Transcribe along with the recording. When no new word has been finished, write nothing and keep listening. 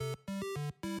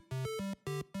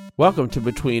Welcome to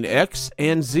Between X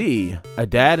and Z, a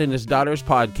dad and his daughter's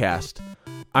podcast.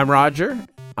 I'm Roger,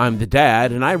 I'm the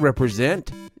dad, and I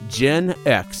represent Gen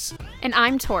X. And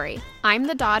I'm Tori. I'm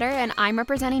the daughter, and I'm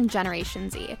representing Generation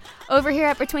Z. Over here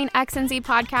at Between X and Z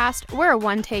podcast, we're a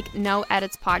one-take,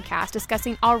 no-edits podcast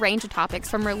discussing all range of topics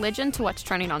from religion to what's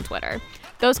trending on Twitter.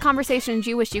 Those conversations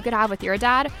you wish you could have with your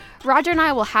dad, Roger and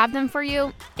I will have them for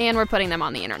you, and we're putting them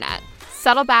on the internet.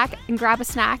 Settle back and grab a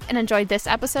snack and enjoy this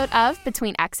episode of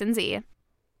Between X and Z.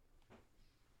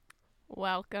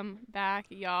 Welcome back,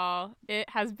 y'all. It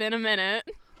has been a minute.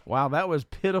 Wow, that was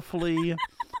pitifully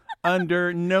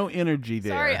under no energy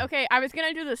there. Sorry, okay, I was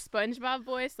gonna do the SpongeBob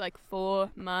voice like 4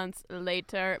 months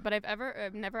later, but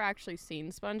I've never actually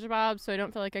seen SpongeBob, so I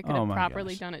don't feel like I could have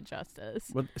properly done it justice.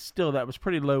 But still, that was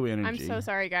pretty low energy. I'm so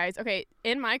sorry, guys. Okay,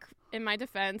 in my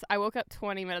defense, I woke up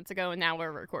 20 minutes ago and now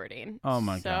we're recording. Oh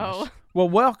my gosh. Well,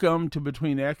 welcome to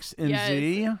Between X and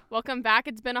Z. Welcome back.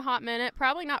 It's been a hot minute.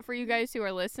 Probably not for you guys who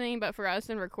are listening, but for us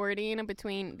in recording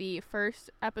between the first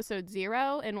episode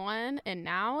 0 and 1 and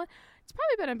now. It's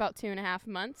probably been about 2.5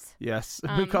 months. Yes,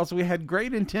 because we had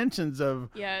great intentions of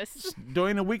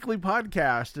doing a weekly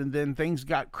podcast, and then things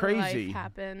got crazy. Life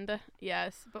happened,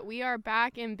 yes. But we are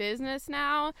back in business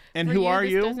now. And who are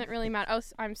you? This doesn't really matter. Oh,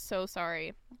 I'm so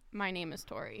sorry. My name is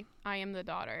Tori. I am the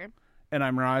daughter. And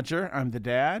I'm Roger. I'm the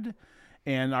dad.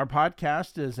 And our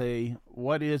podcast is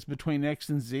what is Between X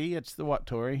and Z? It's the what,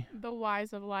 Tori? The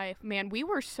whys of life. Man, we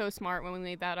were so smart when we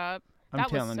made that up. I'm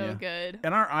telling you. That was so good.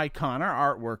 And our icon,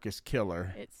 our artwork is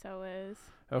killer. It so is.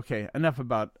 Okay, enough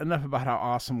about how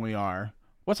awesome we are.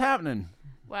 What's happening?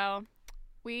 Well,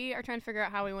 we are trying to figure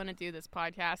out how we want to do this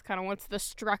podcast. Kind of what's the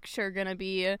structure going to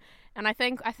be? And I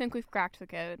think we've cracked the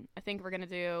code. I think we're going to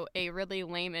do a really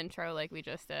lame intro like we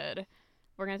just did.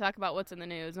 We're going to talk about what's in the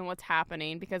news and what's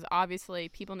happening because obviously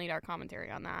people need our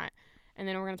commentary on that. And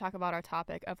then we're going to talk about our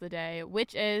topic of the day,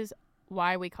 which is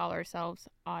why we call ourselves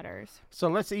OTTERS. So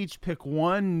let's each pick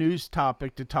one news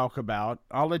topic to talk about.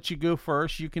 I'll let you go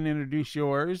first. You can introduce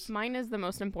yours. Mine is the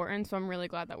most important, so I'm really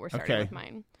glad that we're starting with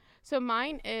mine. So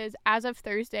mine is, as of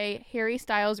Thursday, Harry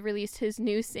Styles released his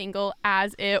new single,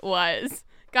 As It Was.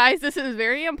 Guys, this is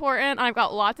very important. I've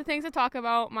got lots of things to talk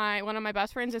about. One of my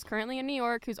best friends is currently in New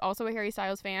York, who's also a Harry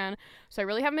Styles fan. So I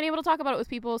really haven't been able to talk about it with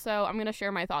people, so I'm going to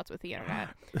share my thoughts with the internet.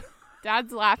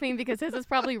 Dad's laughing because his is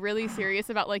probably really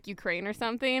serious about like Ukraine or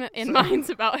something, and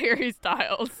mine's about Harry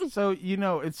Styles. So,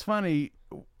 it's funny.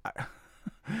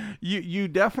 You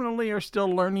definitely are still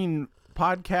learning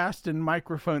podcast and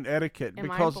microphone etiquette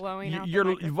because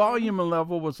your volume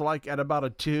level was like at about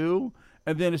a 2,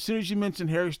 and then as soon as you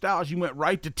mentioned Harry Styles, you went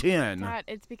right to 10. Dad,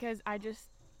 it's because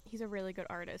he's a really good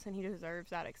artist and he deserves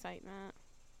that excitement.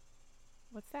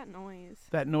 What's that noise?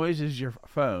 That noise is your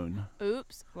phone.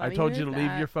 Oops. I told you to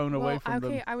leave your phone away from them.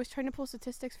 Okay, I was trying to pull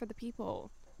statistics for the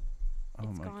people. Oh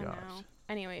my gosh. Now.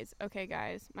 Anyways, okay,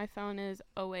 guys. My phone is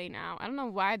away now. I don't know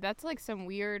why. That's like some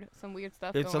weird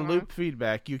stuff It's going a loop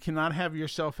feedback. You cannot have your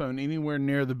cell phone anywhere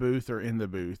near the booth or in the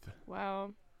booth.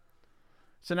 Wow.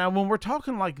 So now when we're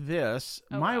talking like this,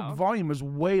 my volume is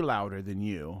way louder than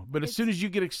you. But as soon as you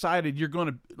get excited, you're going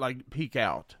to like peak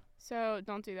out. So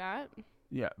don't do that.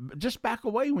 Yeah, just back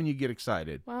away when you get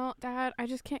excited. Well, Dad, I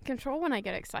just can't control when I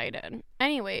get excited.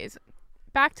 Anyways,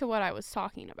 back to what I was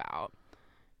talking about.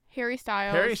 Harry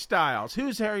Styles. Harry Styles.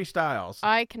 Who's Harry Styles?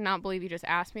 I cannot believe you just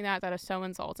asked me that. That is so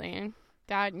insulting.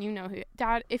 Dad, you know who.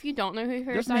 Dad, if you don't know who Harry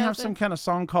Styles is. Doesn't he have some kind of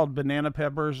song called Banana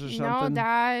Peppers or something? No,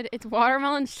 Dad. It's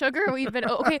Watermelon Sugar. We've been.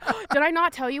 Okay. Did I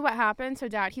not tell you what happened? So,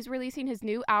 Dad, he's releasing his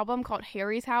new album called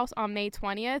Harry's House on May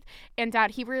 20th. And,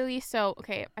 Dad, he released. So,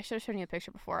 okay, I should have shown you a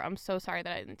picture before. I'm so sorry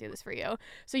that I didn't do this for you.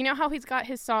 So, you know how he's got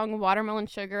his song Watermelon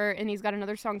Sugar, and he's got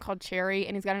another song called Cherry,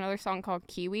 and he's got another song called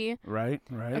Kiwi? Right.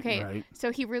 Okay. Right.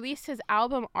 So, he released his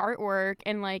album artwork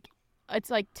and, like, it's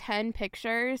like 10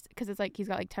 pictures because it's like he's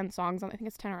got like 10 songs on. I think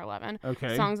it's 10 or 11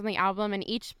 songs on the album, and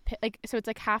each so it's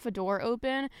like half a door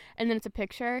open, and then it's a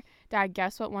picture. Dad,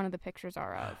 guess what one of the pictures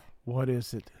are of? What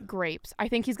is it? Grapes. I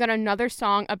think he's got another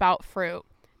song about fruit.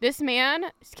 This man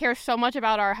cares so much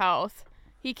about our health.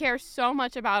 He cares so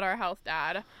much about our health,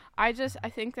 Dad. I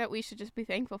think that we should just be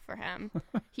thankful for him.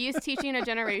 He is teaching a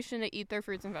generation to eat their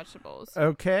fruits and vegetables.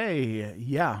 Okay,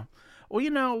 yeah.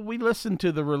 Well, we listened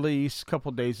to the release a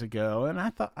couple days ago, and I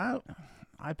thought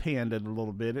I panned it a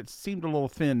little bit. It seemed a little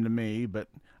thin to me, but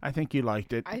I think you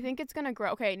liked it. I think it's going to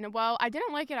grow. Okay, well, I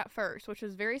didn't like it at first, which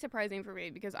was very surprising for me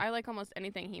because I like almost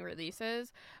anything he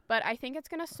releases, but I think it's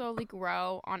going to slowly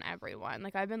grow on everyone.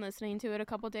 Like, I've been listening to it a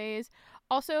couple days.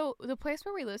 Also, the place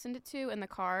where we listened it to in the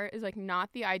car is, like,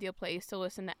 not the ideal place to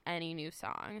listen to any new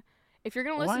song. If you're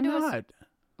going to listen Why not?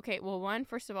 Okay, well,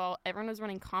 first of all, everyone was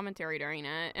running commentary during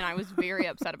it, and I was very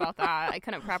upset about that. I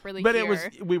couldn't properly hear.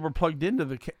 But we were plugged into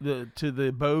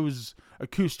the Bose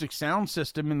acoustic sound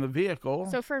system in the vehicle.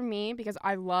 So for me, because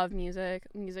I love music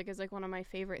is like one of my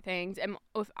favorite things. And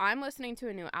if I'm listening to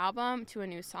a new album, to a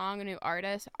new song, a new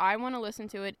artist, I want to listen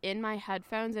to it in my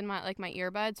headphones, in my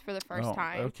earbuds for the first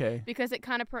time. Okay. Because it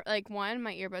kind of one,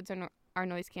 my earbuds are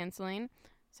noise canceling,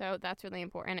 so that's really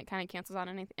important. It kind of cancels out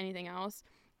anything else.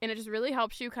 And it just really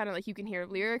helps you kind of you can hear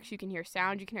lyrics, you can hear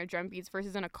sound, you can hear drum beats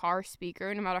versus in a car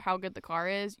speaker. No matter how good the car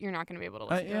is, you're not going to be able to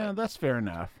listen to it. Yeah, that's fair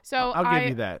enough. So I'll give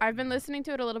you that. I've been listening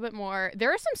to it a little bit more.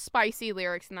 There are some spicy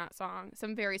lyrics in that song,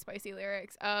 some very spicy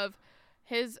lyrics of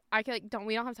his.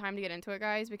 We don't have time to get into it,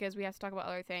 guys, because we have to talk about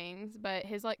other things. But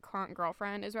his current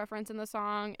girlfriend is referenced in the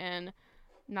song, and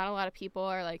not a lot of people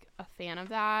are a fan of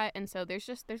that, and so there's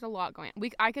a lot going on.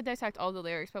 I could dissect all the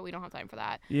lyrics, but we don't have time for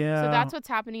that. Yeah. So that's what's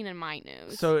happening in my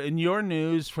news. So in your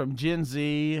news from Gen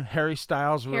Z, Harry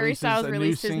Styles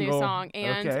released his new song,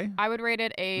 and I would rate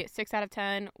it a 6 out of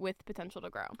 10 with potential to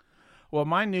grow. Well,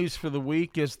 my news for the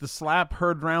week is the slap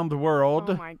heard round the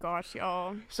world. Oh my gosh,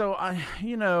 y'all. So I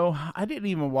didn't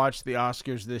even watch the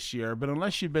Oscars this year, but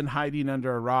unless you've been hiding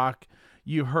under a rock,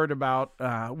 you heard about,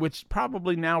 which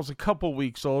probably now is a couple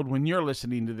weeks old when you're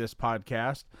listening to this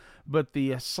podcast, but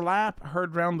the slap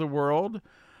heard round the world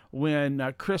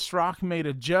when Chris Rock made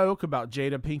a joke about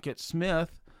Jada Pinkett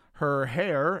Smith, her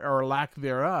hair or lack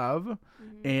thereof,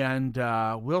 and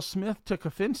Will Smith took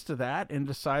offense to that and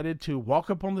decided to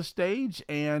walk up on the stage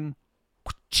and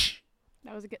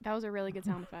that was a really good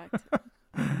sound effect.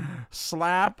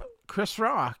 slap Chris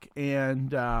Rock,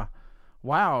 and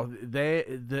wow,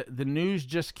 the news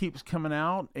just keeps coming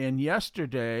out, and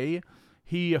yesterday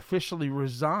he officially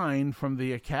resigned from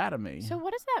the Academy. So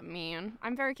what does that mean?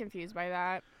 I'm very confused by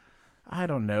that. I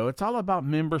don't know. It's all about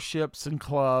memberships and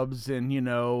clubs and,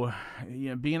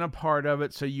 being a part of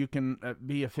it so you can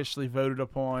be officially voted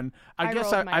upon. I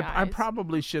guess I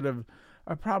probably should have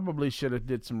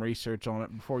did some research on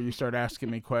it before you start asking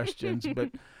me questions,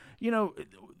 but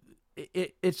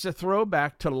it's a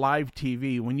throwback to live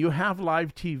TV. When you have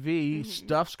live TV,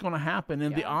 stuff's going to happen.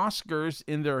 And the Oscars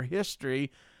in their history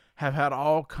have had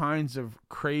all kinds of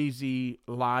crazy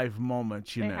live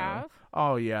moments, They have?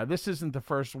 Oh, yeah. This isn't the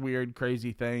first weird,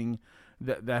 crazy thing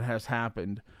that has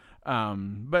happened.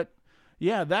 But,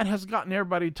 yeah, that has gotten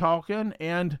everybody talking.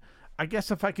 And I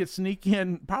guess if I could sneak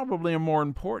in probably a more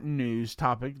important news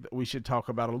topic that we should talk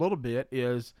about a little bit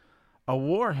is a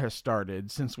war has started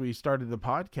since we started the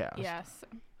podcast. Yes.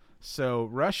 So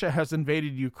Russia has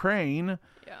invaded Ukraine,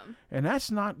 and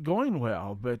that's not going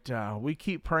well. But we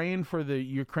keep praying for the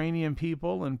Ukrainian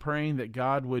people and praying that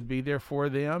God would be there for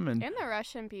them. And the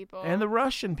Russian people. And the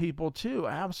Russian people, too,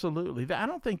 absolutely. I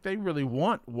don't think they really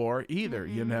want war either,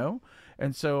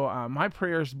 And so my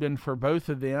prayer's been for both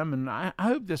of them, and I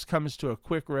hope this comes to a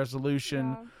quick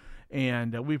resolution. Yeah.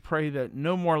 And we pray that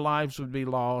no more lives would be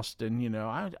lost. And,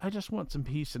 I just want some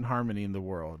peace and harmony in the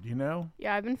world,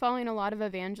 Yeah, I've been following a lot of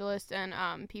evangelists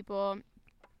and people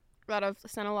that have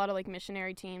sent a lot of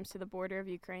missionary teams to the border of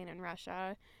Ukraine and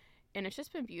Russia. And it's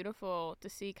just been beautiful to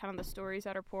see kind of the stories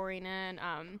that are pouring in.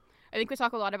 I think we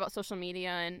talk a lot about social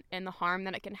media and the harm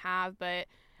that it can have. But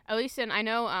at least I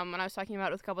know when I was talking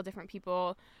about it with a couple different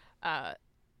people,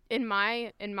 in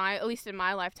my at least in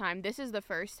my lifetime, this is the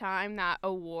first time that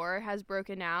a war has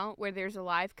broken out where there's a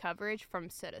live coverage from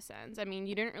citizens. I mean,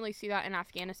 you didn't really see that in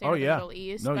Afghanistan or the Middle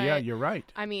East. No, yeah, you're right.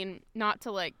 I mean, not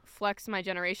to flex my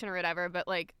generation or whatever, but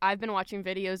I've been watching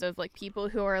videos of people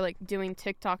who are doing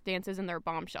TikTok dances in their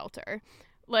bomb shelter.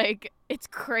 It's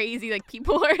crazy.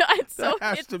 People are. That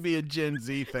has to be a Gen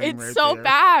Z thing. It's so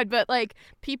bad, but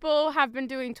people have been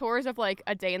doing tours of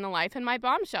a day in the life in my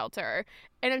bomb shelter,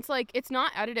 and it's it's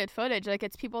not edited footage.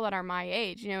 It's people that are my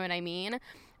age. You know what I mean?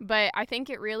 But I think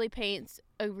it really paints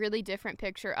a really different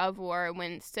picture of war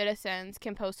when citizens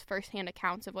can post firsthand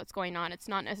accounts of what's going on. It's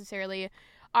not necessarily,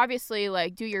 obviously,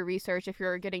 do your research if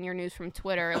you're getting your news from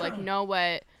Twitter.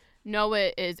 Know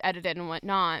it is edited and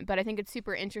whatnot, but I think it's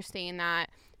super interesting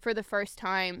that for the first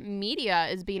time, media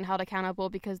is being held accountable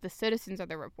because the citizens are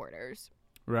the reporters.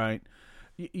 Right.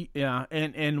 Yeah,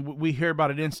 and we hear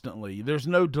about it instantly. There's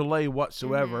no delay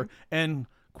whatsoever, and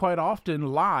quite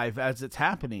often live as it's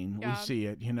happening, we see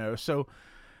it, So,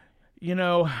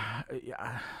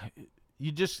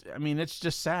 it's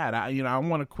just sad. I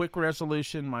want a quick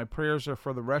resolution. My prayers are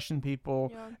for the Russian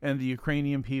people and the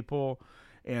Ukrainian people.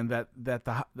 And that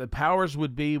the powers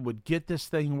would get this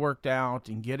thing worked out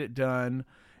and get it done,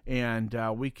 and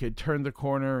we could turn the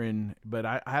corner. But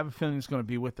I have a feeling it's going to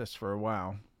be with us for a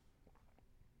while.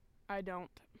 I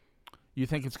don't. You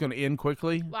think it's going to end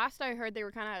quickly? Last I heard, they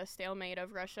were kind of at a stalemate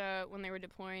of Russia when they were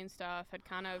deploying stuff.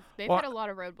 They've hit a lot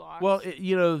of roadblocks. Well,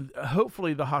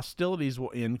 hopefully the hostilities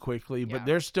will end quickly, but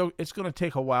it's going to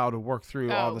take a while to work through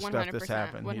all the stuff that's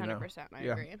happened. 100%, I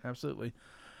agree. Absolutely.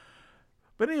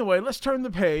 But anyway, let's turn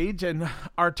the page, and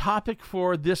our topic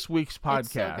for this week's podcast.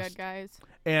 It's so good, guys.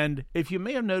 And if you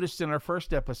may have noticed in our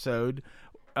first episode,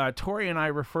 Tori and I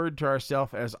referred to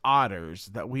ourselves as otters,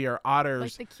 that we are otters.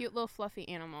 Like the cute little fluffy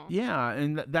animal. Yeah,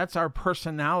 and that's our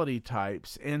personality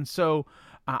types. And so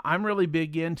I'm really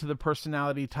big into the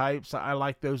personality types. I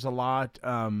like those a lot.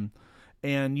 And,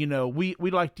 we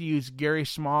like to use Gary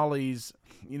Smalley's,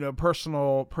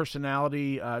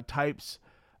 personality types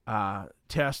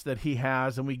test that he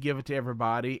has, and we give it to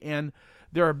everybody. And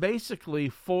there are basically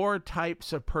 4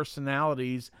 types of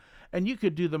personalities. And you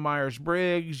could do the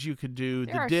Myers-Briggs, you could do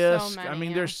the DISC. So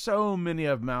many, there's so many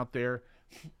of them out there.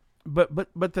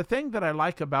 But the thing that I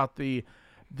like about the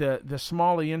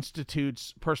Smalley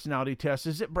Institute's personality test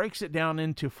is it breaks it down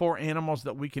into 4 animals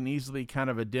that we can easily kind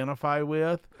of identify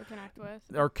with. Or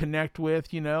connect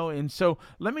with, And so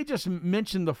let me just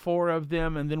mention the 4 of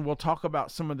them, and then we'll talk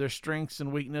about some of their strengths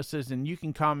and weaknesses, and you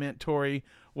can comment, Tori,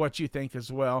 what you think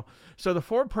as well. So the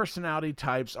 4 personality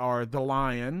types are the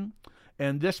lion.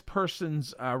 And this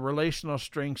person's relational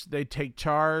strengths, they take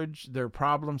charge, they're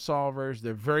problem solvers,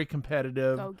 they're very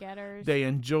competitive. Go-getters. They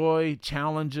enjoy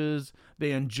challenges,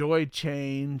 they enjoy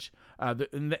change, and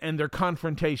they're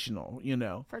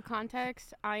confrontational, For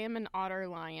context, I am an otter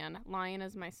lion. Lion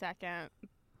is my second,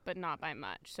 but not by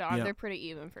much. So they're pretty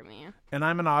even for me. And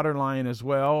I'm an otter lion as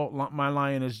well. My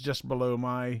lion is just below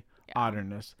my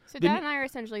otterness. So Dad and I are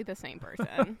essentially the same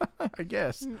person. I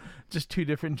guess. Just 2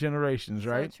 different generations,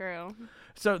 right? So true.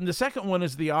 So the second one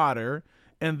is the otter.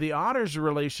 And the otter's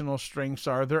relational strengths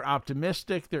are they're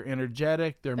optimistic, they're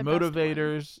energetic, they're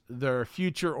motivators, they're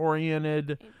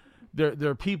future-oriented,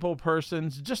 they're people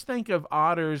persons. Just think of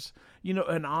otters.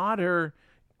 An otter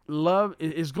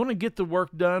is going to get the work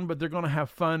done, but they're going to have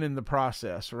fun in the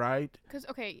process, right? Because,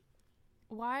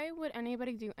 why would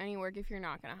anybody do any work if you're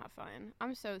not going to have fun?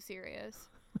 I'm so serious.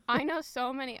 I know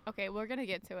so many. Okay, we're going to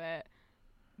get to it.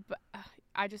 But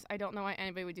I don't know why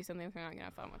anybody would do something if they're not going to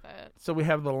have fun with it. So we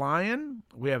have the lion,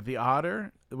 we have the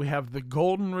otter, we have the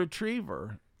golden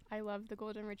retriever. I love the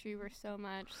golden retriever so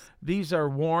much. These are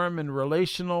warm and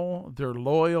relational. They're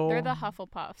loyal. They're the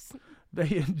Hufflepuffs.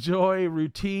 They enjoy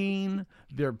routine.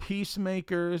 They're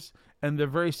peacemakers. And they're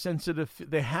very sensitive.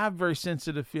 They have very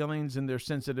sensitive feelings, and they're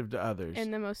sensitive to others.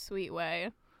 In the most sweet way.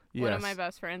 Yes. One of my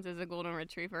best friends is a golden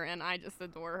retriever, and I just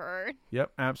adore her.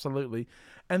 Yep, absolutely.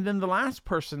 And then the last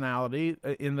personality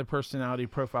in the personality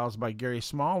profiles by Gary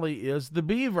Smalley is the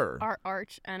beaver. Our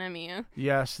arch enemy.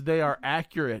 Yes, they are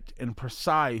accurate and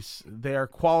precise. They are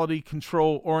quality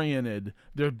control oriented.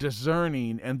 They're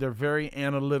discerning, and they're very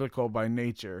analytical by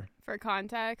nature. For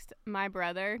context, my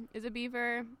brother is a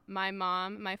beaver, my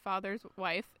mom, my father's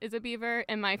wife, is a beaver,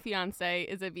 and my fiance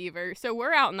is a beaver. So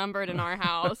we're outnumbered in our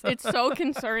house. It's so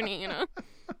concerning.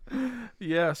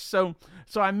 Yes. So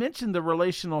I mentioned the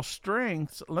relational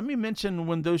strengths. Let me mention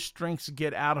when those strengths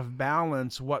get out of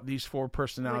balance, what these 4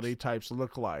 personality types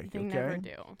look like. They never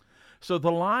do. So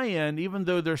the lion, even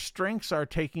though their strengths are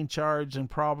taking charge and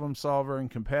problem solver and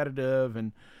competitive,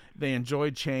 and they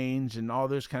enjoy change and all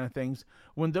those kind of things,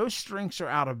 when those strengths are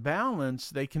out of balance,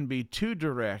 they can be too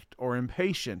direct or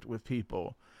impatient with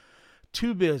people,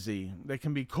 too busy. They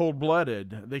can be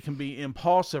cold-blooded. They can be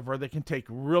impulsive, or they can take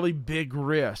really big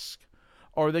risks,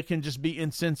 or they can just be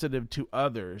insensitive to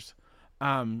others.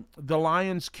 The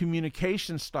lion's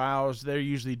communication styles, they're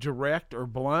usually direct or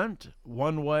blunt,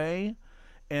 one way.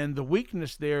 And the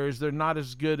weakness there is they're not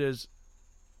as good as...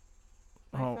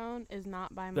 My phone is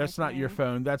not by my That's not your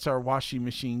phone. That's our washing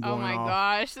machine going off. Oh, my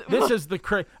gosh. This is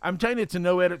I'm telling you, it's a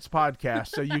no-edits podcast.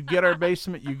 So you get our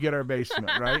basement,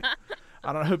 right?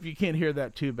 I hope you can't hear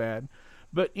that too bad.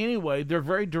 But anyway, they're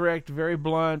very direct, very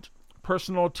blunt,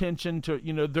 personal attention to,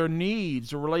 their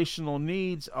needs, or relational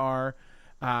needs are,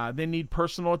 they need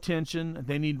personal attention.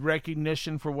 They need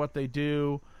recognition for what they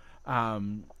do.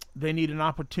 They need an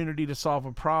opportunity to solve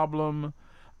a problem.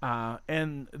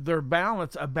 And a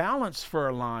balance for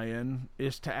a lion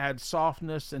is to add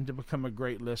softness and to become a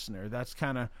great listener. That's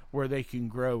kind of where they can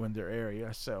grow in their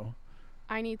area. So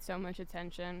I need so much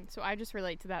attention, so I just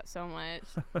relate to that so much.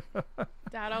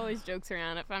 Dad always jokes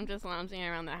around if I'm just lounging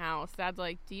around the house. Dad's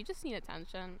like, do you just need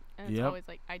attention? And it's always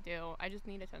like, I do. I just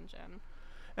need attention.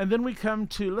 And then we come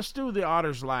to, let's do the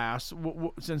otters last,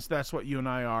 since that's what you and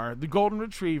I are. The golden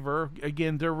retriever,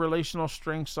 again, their relational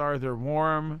strengths are they're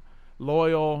warm,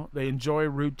 loyal, they enjoy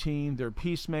routine, they're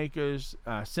peacemakers,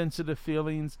 sensitive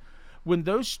feelings. when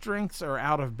those strengths are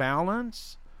out of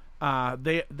balance,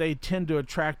 they tend to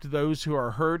attract those who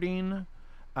are hurting.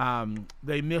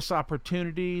 They miss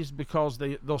opportunities because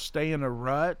they'll stay in a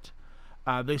rut.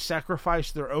 They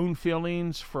sacrifice their own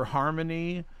feelings for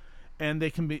harmony, and they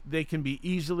can be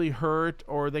easily hurt,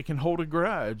 or they can hold a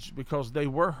grudge because they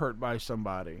were hurt by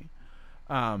somebody.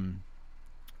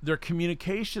 Their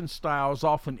communication style is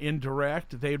often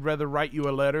indirect. They'd rather write you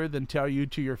a letter than tell you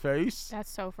to your face. That's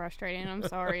so frustrating. I'm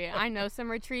sorry. I know some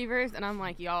retrievers, and I'm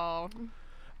like, y'all.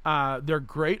 They're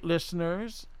great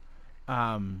listeners.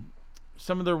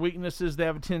 Some of their weaknesses, they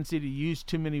have a tendency to use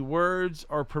too many words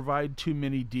or provide too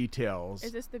many details.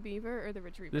 Is this the beaver or the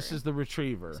retriever? This is the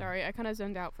retriever. Sorry, I kind of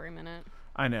zoned out for a minute.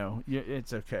 I know.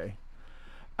 It's okay.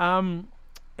 And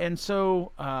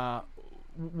so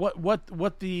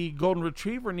what the golden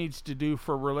retriever needs to do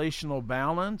for relational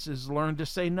balance is learn to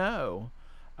say no,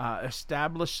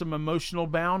 establish some emotional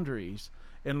boundaries,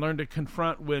 and learn to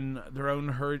confront when their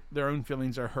own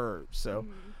feelings are hurt. So.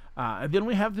 And then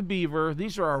we have the beaver.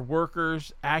 These are our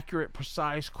workers, accurate,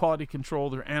 precise, quality control.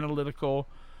 They're analytical.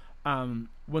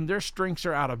 When their strengths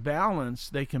are out of balance,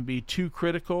 they can be too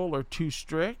critical or too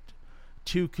strict,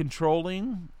 too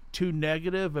controlling, too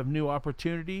negative of new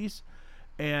opportunities,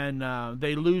 and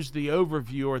they lose the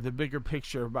overview or the bigger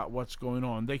picture about what's going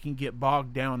on. They can get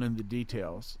bogged down in the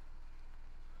details.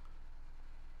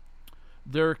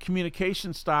 Their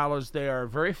communication style is they are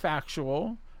very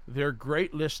factual. They're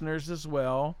great listeners as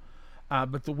well.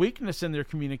 But the weakness in their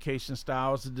communication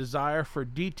style is a desire for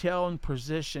detail and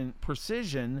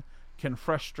precision can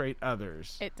frustrate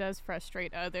others. It does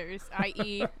frustrate others,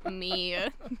 i.e. me.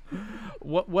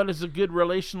 What is a good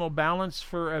relational balance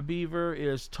for a beaver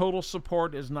is total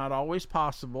support is not always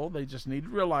possible. They just need to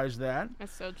realize that.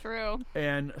 That's so true.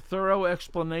 And thorough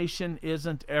explanation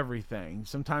isn't everything.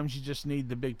 Sometimes you just need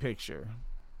the big picture.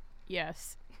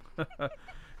 Yes.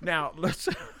 Now, let's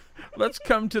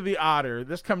come to the otter.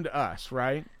 Let's come to us,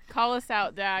 right? Call us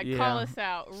out, Dad. Yeah. Call us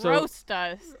out. So, roast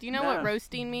us. Do you know what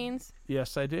roasting means?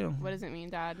 Yes, I do. What does it mean,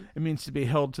 Dad? It means to be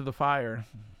held to the fire.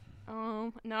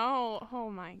 Oh, no. Oh,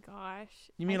 my gosh.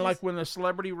 You mean like when a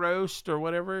celebrity roast or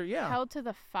whatever? Yeah. Held to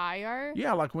the fire?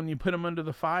 Yeah, like when you put them under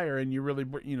the fire and you really,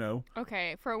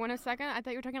 Okay, for a second, I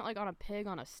thought you were talking like on a pig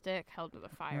on a stick held to the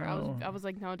fire. No. I was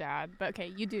like, no, Dad. But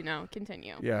okay, you do know.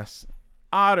 Continue. Yes.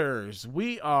 Otters,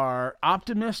 we are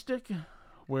optimistic,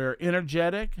 we're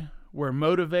energetic, we're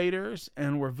motivators,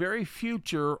 and we're very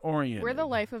future-oriented. We're the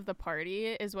life of the party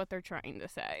is what they're trying to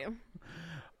say.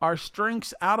 Our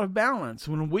strengths out of balance.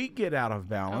 When we get out of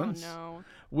balance,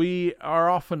 we are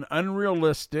often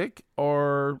unrealistic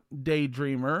or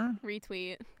daydreamer.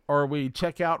 Retweet. Or we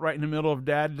check out right in the middle of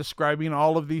Dad describing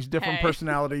all of these different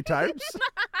personality types.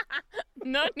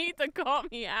 No need to call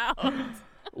me out.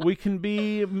 We can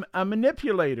be a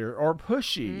manipulator or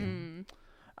pushy.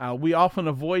 We often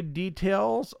avoid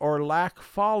details or lack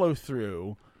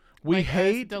follow-through. We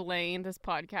hate delaying this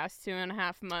podcast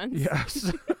 2.5 months.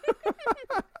 Yes.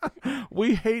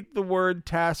 We hate the word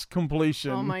task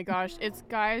completion. Oh my gosh.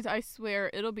 Guys, I swear,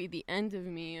 it'll be the end of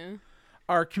me.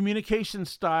 Our communication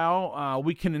style,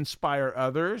 we can inspire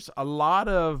others. A lot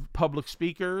of public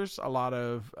speakers, a lot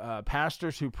of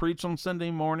pastors who preach on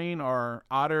Sunday morning are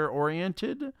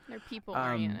otter-oriented. They're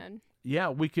people-oriented. Yeah,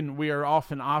 we are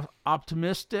often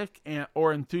optimistic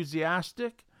or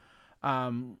enthusiastic.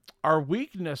 Our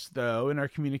weakness, though, in our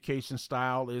communication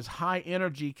style is high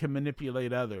energy can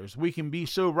manipulate others. We can be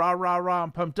so rah, rah, rah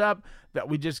and pumped up that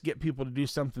we just get people to do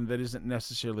something that isn't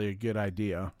necessarily a good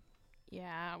idea.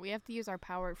 Yeah, we have to use our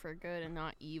power for good and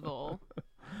not evil.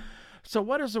 So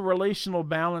what is a relational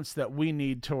balance that we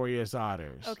need, Tori, as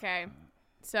otters? Okay,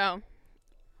 so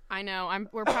I know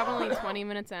we're probably 20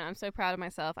 minutes in. I'm so proud of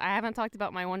myself. I haven't talked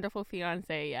about my wonderful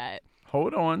fiance yet.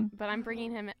 Hold on. But I'm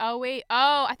bringing him in. Oh, wait.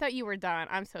 Oh, I thought you were done.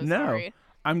 I'm so sorry. No,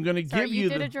 I'm going to give you you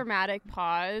did a dramatic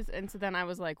pause, and so then I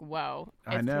was like, whoa,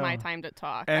 it's my time to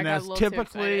talk. And as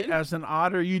typically as an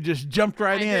otter, you just jumped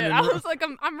right in. And I was like,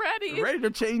 I'm ready. Ready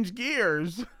to change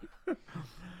gears.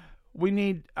 We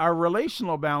need our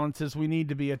relational balances. We need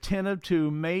to be attentive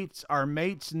to our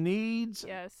mates' needs.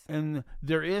 Yes. And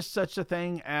there is such a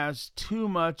thing as too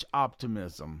much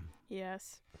optimism.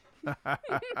 Yes.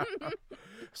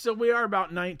 So we are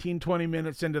about 19, 20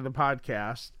 minutes into the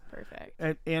podcast. Perfect.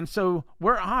 And so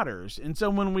we're otters. And so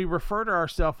when we refer to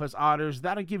ourselves as otters,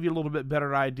 that'll give you a little bit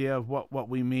better idea of what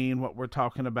we mean, what we're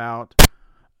talking about.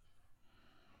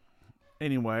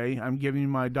 Anyway, I'm giving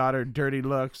my daughter dirty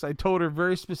looks. I told her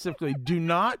very specifically, do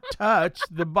not touch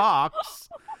the box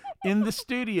in the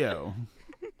studio.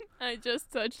 I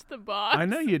just touched the box. I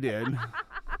know you did.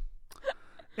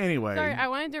 Anyway. Sorry, I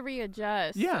wanted to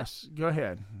readjust. Yes, go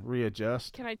ahead.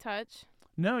 readjust. Can I touch?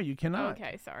 No, you cannot.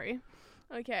 Okay, sorry.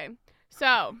 Okay,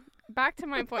 so back to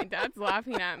my point. Dad's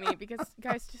laughing at me because,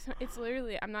 guys, it's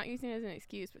literally, I'm not using it as an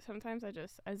excuse, but sometimes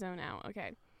I zone out.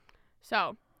 Okay,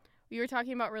 so we were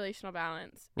talking about relational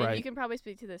balance, and right. You can probably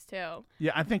speak to this too.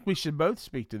 Yeah, I think we should both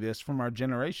speak to this from our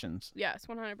generations. Yes,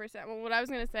 100%. Well, what I was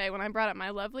going to say, when I brought up my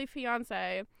lovely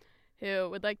fiance, who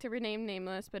would like to remain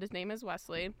nameless, but his name is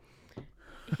Wesley,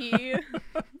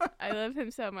 I love him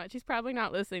so much. He's probably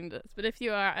not listening to this, but if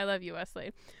you are, I love you,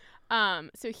 Wesley.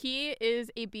 So he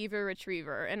is a beaver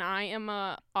retriever, and I am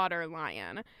a otter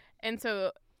lion.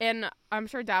 And I'm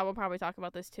sure Dad will probably talk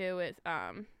about this too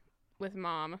with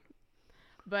Mom.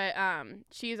 But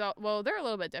they're a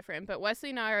little bit different. But Wesley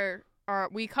and I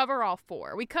we cover all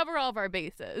four. We cover all of our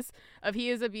bases. He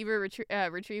is a beaver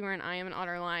retriever, and I am an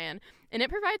otter lion, and it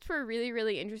provides for a really,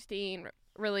 really interesting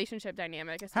relationship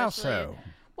dynamic. Especially, how so?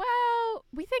 Well,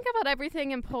 we think about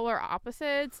everything in polar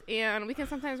opposites, and we can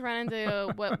sometimes run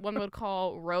into what one would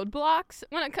call roadblocks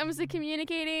when it comes to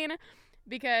communicating.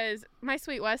 Because my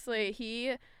sweet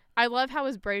Wesley, I love how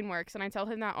his brain works, and I tell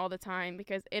him that all the time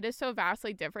because it is so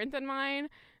vastly different than mine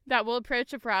that we'll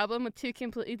approach a problem with two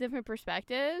completely different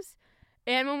perspectives.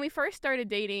 And when we first started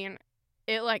dating,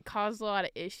 it caused a lot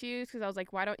of issues because I was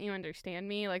like, why don't you understand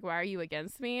me? Why are you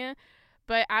against me?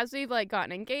 But as we've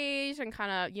gotten engaged and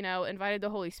kind of, invited the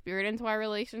Holy Spirit into our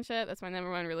relationship, that's my number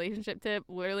one relationship tip.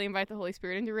 Literally invite the Holy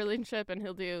Spirit into your relationship and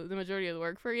he'll do the majority of the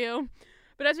work for you.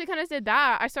 But as we kind of did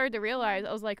that, I started to realize,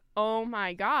 I was like, oh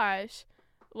my gosh,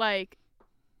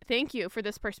 thank you for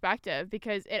this perspective,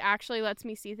 because it actually lets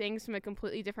me see things from a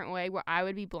completely different way where I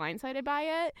would be blindsided by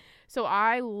it. So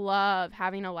I love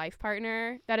having a life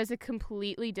partner that is a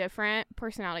completely different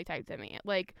personality type than me.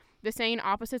 The saying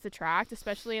opposites attract,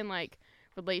 especially in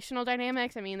relational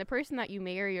dynamics. I mean, the person that you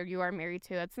marry or you are married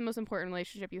to, that's the most important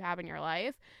relationship you have in your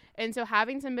life. And so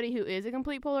having somebody who is a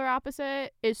complete polar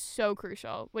opposite is so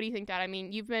crucial. What do you think, Dad? I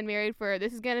mean, you've been married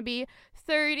this is going to be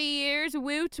 30 years,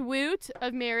 woot woot,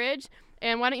 of marriage.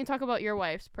 And why don't you talk about your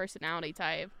wife's personality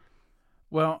type?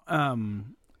 Well,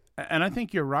 and I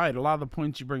think you're right. A lot of the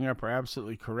points you bring up are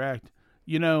absolutely correct.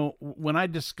 When I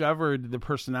discovered the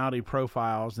personality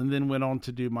profiles and then went on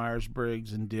to do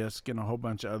Myers-Briggs and DISC and a whole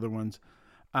bunch of other ones,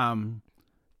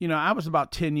 I was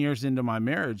about 10 years into my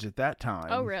marriage at that time.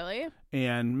 Oh, really?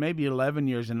 And maybe 11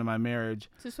 years into my marriage.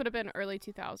 So this would have been early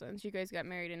 2000s. You guys got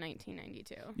married in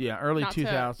 1992. Yeah, early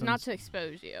 2000s. Not to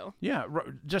expose you. Yeah,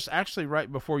 just actually right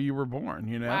before you were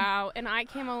born, Wow, and I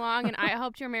came along and I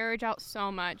helped your marriage out so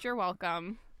much. You're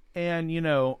welcome. And,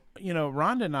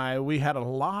 Rhonda and I, we had a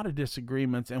lot of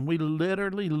disagreements, and we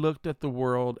literally looked at the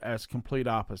world as complete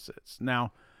opposites.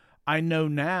 Now, I know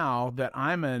now that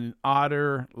I'm an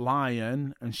otter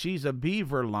lion, and she's a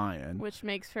beaver lion. Which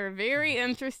makes for a very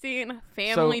interesting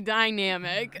family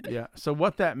dynamic. Yeah. So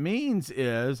what that means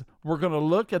is we're going to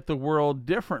look at the world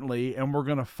differently, and we're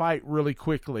going to fight really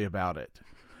quickly about it.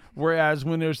 Whereas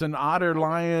when there's an otter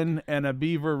lion and a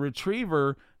beaver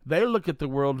retriever, they look at the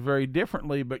world very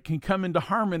differently, but can come into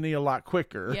harmony a lot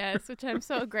quicker. Yes, which I'm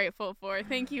so grateful for.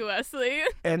 Thank you, Wesley.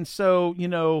 And so,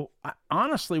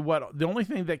 honestly, the only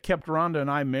thing that kept Rhonda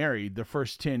and I married the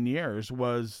first 10 years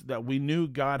was that we knew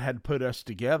God had put us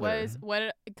together. Was what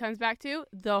it comes back to?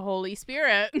 The Holy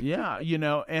Spirit. Yeah,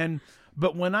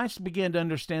 but when I began to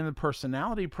understand the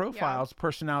personality profiles,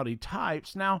 personality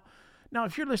types, now,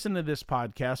 if you're listening to this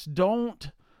podcast,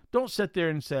 don't sit there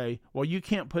and say, well, you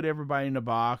can't put everybody in a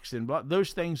box and blah.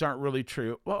 Those things aren't really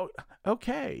true. Well,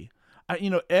 okay.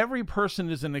 Every person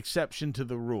is an exception to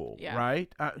the rule,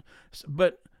 right?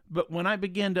 But when I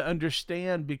began to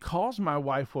understand, because my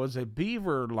wife was a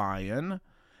beaver lion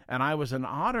and I was an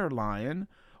otter lion,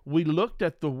 we looked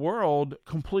at the world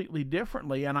completely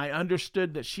differently, and I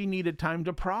understood that she needed time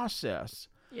to process.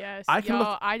 Yes, I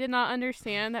did not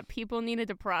understand that people needed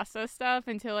to process stuff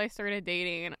until I started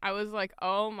dating. I was like,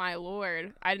 oh my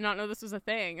Lord, I did not know this was a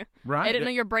thing. Right. I didn't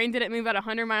know your brain didn't move at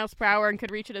 100 miles per hour and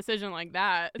could reach a decision like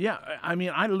that. Yeah, I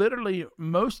mean, I literally,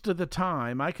 most of the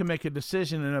time, I can make a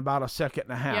decision in about a second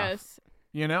and a half.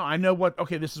 Yes. I know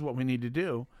this is what we need to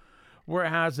do.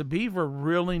 Whereas a beaver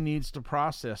really needs to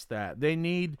process that.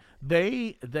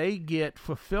 They get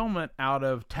fulfillment out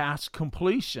of task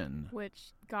completion.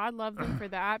 Which God loved them for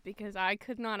that, because I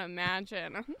could not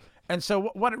imagine. And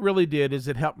so what it really did is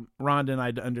it helped Rhonda and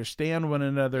I to understand one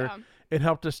another. Yeah. It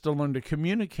helped us to learn to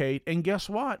communicate. And guess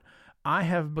what? I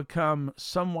have become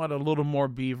somewhat a little more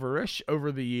beaverish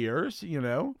over the years,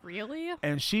 Really?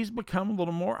 And she's become a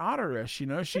little more otterish, She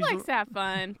likes to have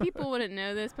fun. People wouldn't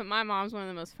know this, but my mom's one of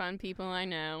the most fun people I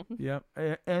know. Yep.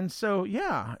 And so,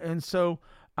 yeah. And so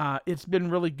it's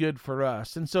been really good for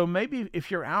us. And so maybe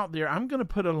if you're out there, I'm going to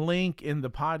put a link in the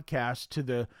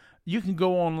podcast you can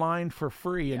go online for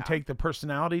free and take the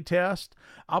personality test.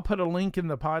 I'll put a link in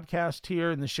the podcast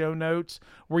here in the show notes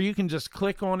where you can just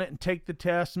click on it and take the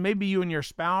test. Maybe you and your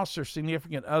spouse or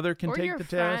significant other can take the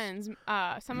friends.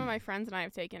 test. Some of my friends and I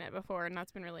have taken it before, and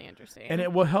that's been really interesting. And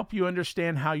it will help you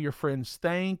understand how your friends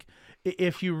think.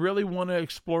 If you really want to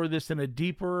explore this in a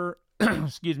deeper, you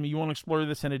want to explore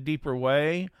this in a deeper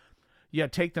way,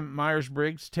 take the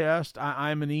Myers-Briggs test.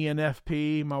 I'm an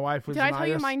ENFP. My wife was Did I tell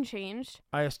you mine changed?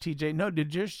 ISTJ. No,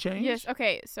 did yours change? Yes.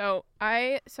 Okay. So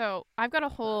I've got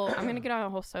I'm going to get on a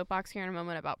whole soapbox here in a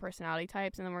moment about personality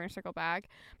types, and then we're going to circle back.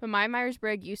 But my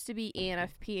Myers-Briggs used to be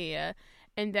ENFP,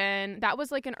 and then that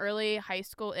was like an early high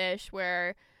school-ish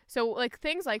where, so like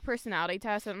things like personality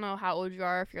tests, I don't know how old you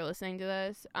are if you're listening to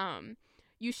this,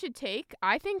 you should take,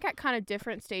 I think, at kind of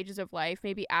different stages of life,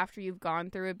 maybe after you've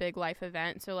gone through a big life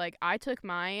event. So, like, I took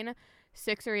mine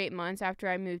 6 or 8 months after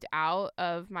I moved out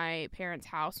of my parents'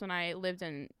 house when I lived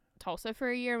in Tulsa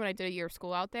for a year, when I did a year of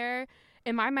school out there.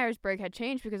 And my Myers-Briggs had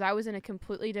changed because I was in a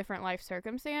completely different life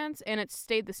circumstance, and it's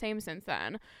stayed the same since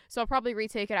then. So I'll probably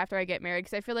retake it after I get married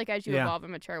because I feel like as you evolve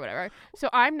and mature, whatever. So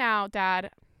I'm now,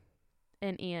 Dad,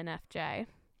 an ENFJ.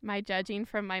 My judging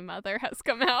from my mother has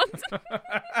come out.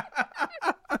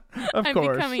 I'm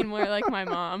becoming more like my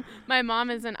mom. My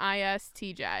mom is an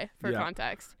ISTJ for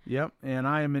context. Yep. And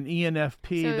I am an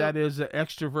ENFP. So, that is an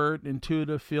extrovert,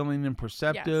 intuitive, feeling, and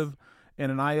perceptive. Yes.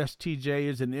 And an ISTJ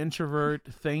is an introvert,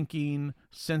 thinking,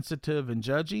 sensitive, and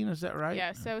judging. Is that right?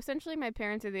 Yeah. So essentially my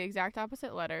parents are the exact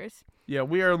opposite letters. Yeah.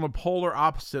 We are on the polar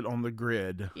opposite on the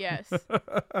grid. Yes.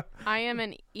 I am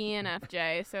an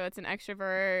ENFJ. So it's an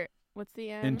extrovert. What's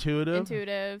the end?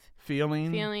 Intuitive.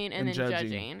 Feeling, and then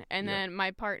judging. And then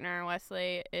my partner,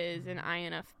 Wesley, is an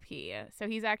INFP. So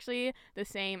he's actually the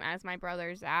same as my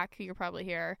brother, Zach, who you'll probably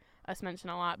hear us mention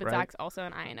a lot, but Zach's also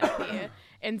an INFP.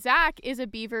 And Zach is a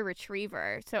beaver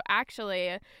retriever. So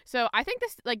actually, I think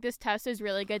this test is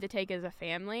really good to take as a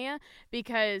family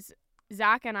because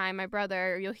Zach and I, my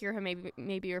brother, you'll hear him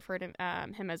maybe refer to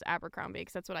him as Abercrombie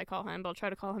because that's what I call him, but I'll try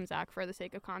to call him Zach for the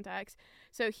sake of context.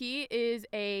 So he is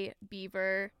a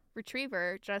beaver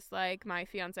retriever, just like my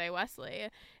fiance Wesley.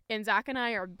 And Zach and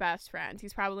I are best friends.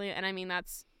 He's probably, and I mean,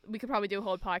 we could probably do a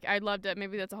whole podcast. I'd love to.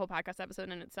 Maybe that's a whole podcast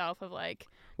episode in itself of like.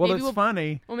 Well, it's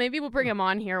funny. Well, maybe we'll bring him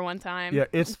on here one time. Yeah,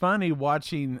 it's funny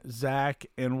watching Zach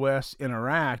and Wes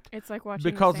interact. It's like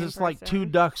watching because the same it's person. like two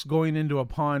ducks going into a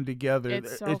pond together.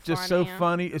 It's just so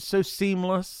funny. It's so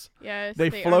seamless. Yes,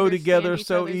 they flow together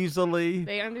so easily.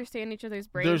 They understand each other's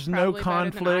brains. There's no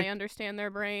conflict. Better than I understand their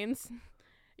brains.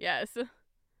 Yes.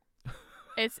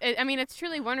 It's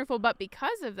truly wonderful, but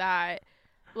because of that,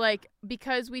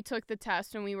 because we took the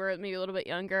test when we were maybe a little bit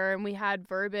younger and we had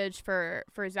verbiage for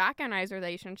Zach and I's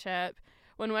relationship,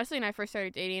 when Wesley and I first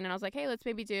started dating and I was like, hey, let's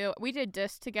maybe we did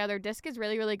DISC together. DISC is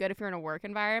really, really good if you're in a work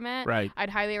environment. Right. I'd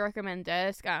highly recommend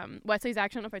DISC. Wesley's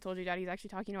actually, I don't know if I told you, Dad, he's actually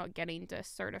talking about getting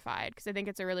DISC certified because I think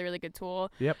it's a really, really good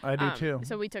tool. Yep, I do too.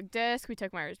 So we took DISC, we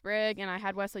took Myers-Briggs, and I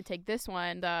had Wesley take this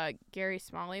one, the Gary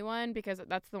Smalley one, because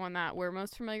that's the one that we're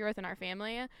most familiar with in our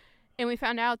family. And we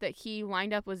found out that he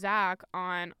lined up with Zach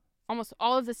on almost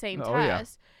all of the same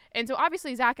tests. Yeah. And so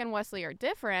obviously Zach and Wesley are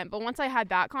different, but once I had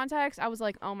that context, I was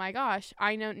like, oh my gosh,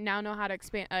 I now know how to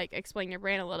explain your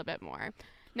brain a little bit more.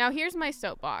 Now here's my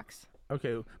soapbox.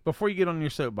 Okay, before you get on your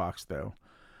soapbox though,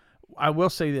 I will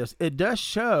say this. It does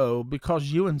show because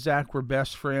you and Zach were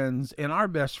best friends and our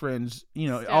best friends,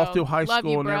 all through high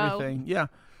school and everything. Yeah.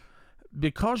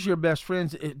 Because you're best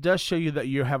friends, it does show you that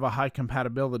you have a high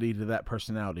compatibility to that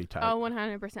personality type. Oh,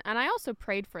 100%. And I also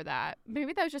prayed for that.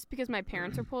 Maybe that was just because my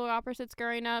parents were polar opposites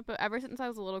growing up. But ever since I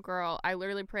was a little girl, I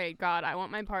literally prayed, God, I want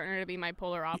my partner to be my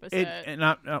polar opposite.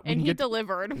 And he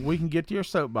delivered. We can get to your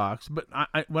soapbox. But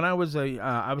when I was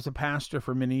a pastor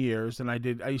for many years, and I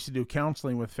used to do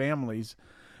counseling with families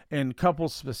and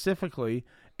couples specifically.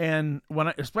 And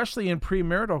especially in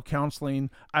premarital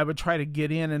counseling, I would try to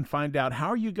get in and find out, how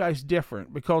are you guys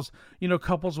different? Because,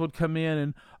 couples would come in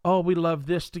and, oh, we love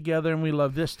this together and we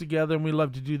love this together and we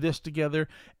love to do this together.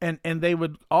 And they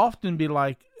would often be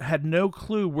had no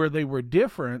clue where they were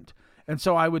different. And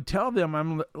so I would tell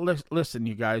them, listen,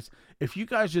 you guys, if you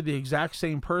guys are the exact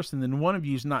same person, then one of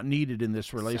you is not needed in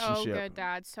this relationship. So good,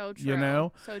 Dad. So true. You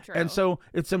know? So true. And so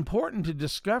it's important to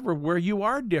discover where you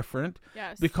are different,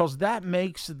 yes, because that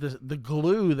makes the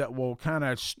glue that will kind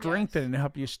of strengthen and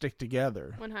help you stick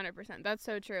together. 100%. That's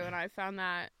so true. And I found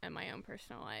that in my own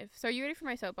personal life. So are you ready for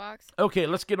my soapbox? Okay,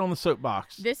 let's get on the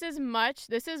soapbox. This is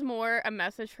more a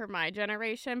message for my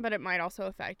generation, but it might also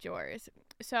affect yours.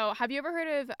 So have you ever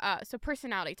heard of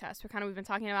personality tests? We've been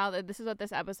talking about that. This is what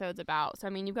this episode's about. So I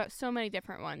mean, you've got so many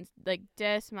different ones like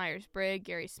DISC, Myers-Briggs,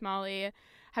 Gary Smalley.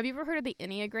 Have you ever heard of the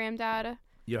Enneagram, Dad?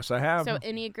 Yes, I have. So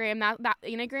Enneagram, that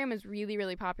Enneagram is really,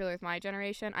 really popular with my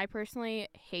generation. I personally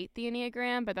hate the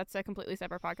Enneagram, but that's a completely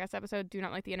separate podcast episode. Do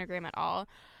not like the Enneagram at all.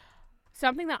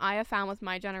 Something that I have found with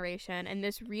my generation, and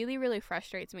this really, really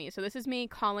frustrates me. So this is me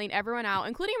calling everyone out,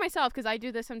 including myself, because I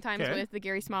do this sometimes with the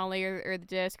Gary Smalley or the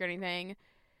DISC or anything.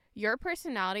 Your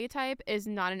personality type is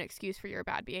not an excuse for your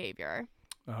bad behavior.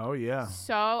 Oh, yeah.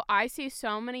 So I see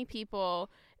so many people,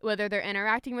 whether they're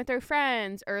interacting with their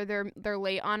friends or they're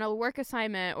late on a work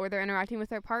assignment or they're interacting with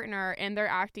their partner and they're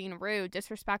acting rude,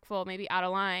 disrespectful, maybe out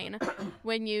of line.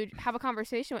 When you have a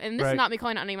conversation, and this is not me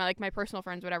calling out any of my personal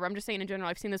friends, whatever. I'm just saying in general,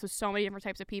 I've seen this with so many different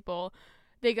types of people.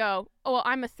 They go, oh, well,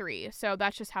 I'm a 3, so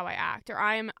that's just how I act. Or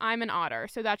I'm an otter,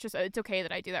 so that's just, it's okay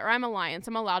that I do that. Or I'm a lion, so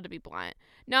I'm allowed to be blunt.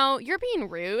 No, you're being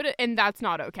rude, and that's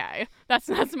not okay.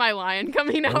 That's my lion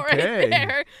coming out right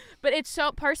there. But it's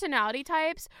so, personality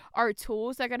types are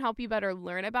tools that can help you better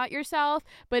learn about yourself,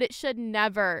 but it should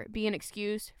never be an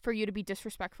excuse for you to be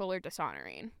disrespectful or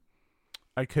dishonoring.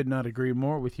 I could not agree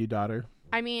more with you, daughter.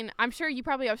 I mean, I'm sure you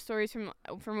probably have stories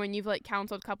from when you've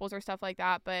counseled couples or stuff like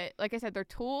that. But like I said, they're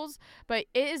tools, but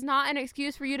it is not an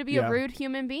excuse for you to be a rude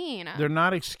human being. They're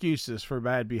not excuses for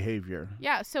bad behavior.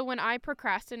 Yeah. So when I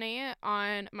procrastinate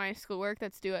on my schoolwork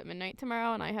that's due at midnight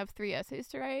tomorrow and I have 3 essays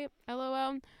to write,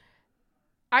 LOL,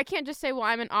 I can't just say, well,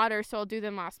 I'm an otter, so I'll do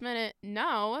them last minute.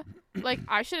 No.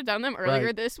 I should have done them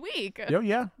earlier this week. Oh,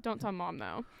 yeah. Don't tell Mom,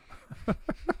 though.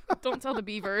 Don't tell the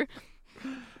beaver.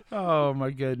 Oh,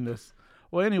 my goodness.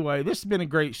 Well, anyway, this has been a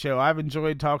great show. I've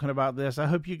enjoyed talking about this. I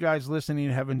hope you guys listening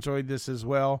have enjoyed this as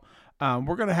well.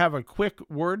 We're going to have a quick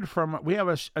word we have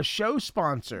a show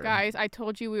sponsor. Guys, I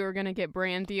told you we were going to get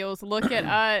brand deals. Look at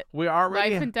us. We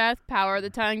already Life and Death, Power of the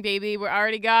Tongue, baby. We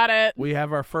already got it. We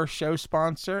have our first show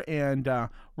sponsor, and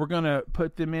we're going to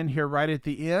put them in here right at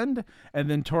the end. And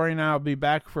then Tori and I will be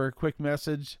back for a quick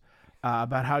message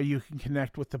about how you can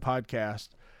connect with the podcast.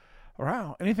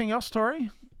 Wow. Anything else,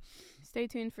 Tori? Stay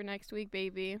tuned for next week,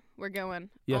 baby. We're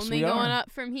going. Yes, Only we are. going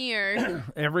up from here.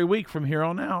 Every week from here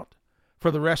on out.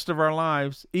 For the rest of our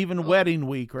lives. Even wedding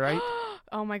week, right?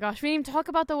 Oh, my gosh. We didn't even talk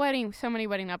about the wedding. So many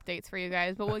wedding updates for you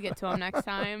guys, but we'll get to them next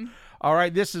time. All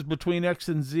right. This is Between X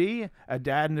and Z, a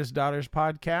dad and his daughter's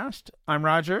podcast. I'm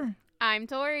Roger. I'm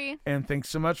Tori. And thanks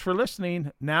so much for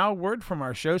listening. Now, a word from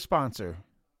our show sponsor.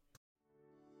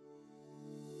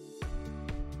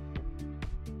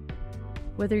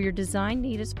 Whether your design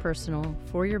need is personal,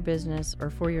 for your business, or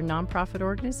for your nonprofit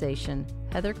organization,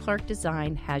 Heather Clark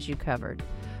Design has you covered.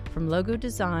 From logo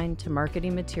design to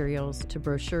marketing materials to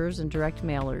brochures and direct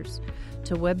mailers,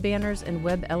 to web banners and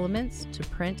web elements to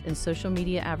print and social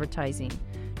media advertising,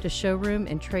 to showroom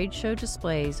and trade show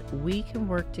displays, we can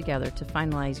work together to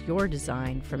finalize your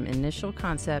design from initial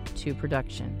concept to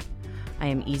production. I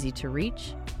am easy to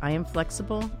reach, I am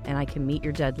flexible, and I can meet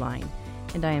your deadline.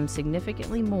 And I am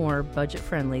significantly more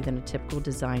budget-friendly than a typical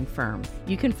design firm.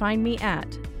 You can find me at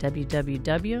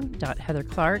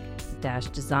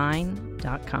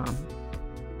www.heatherclark-design.com.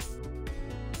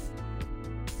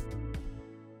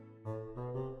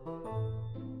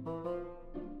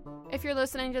 If you're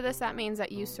listening to this, that means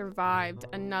that you survived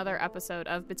another episode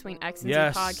of Between X and Z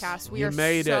Yes, podcast. We you are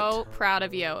made so proud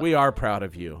of you. We are proud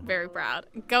of you. Very proud.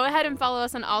 Go ahead and follow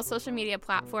us on all social media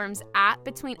platforms at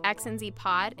Between X and Z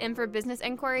Pod. And for business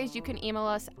inquiries, you can email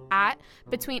us at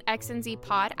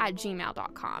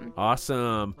betweenxandzpod@gmail.com.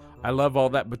 Awesome. I love all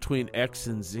that Between X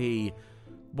and Z.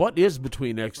 What is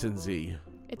Between X and Z?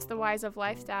 It's the whys of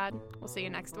life, Dad. We'll see you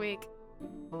next week.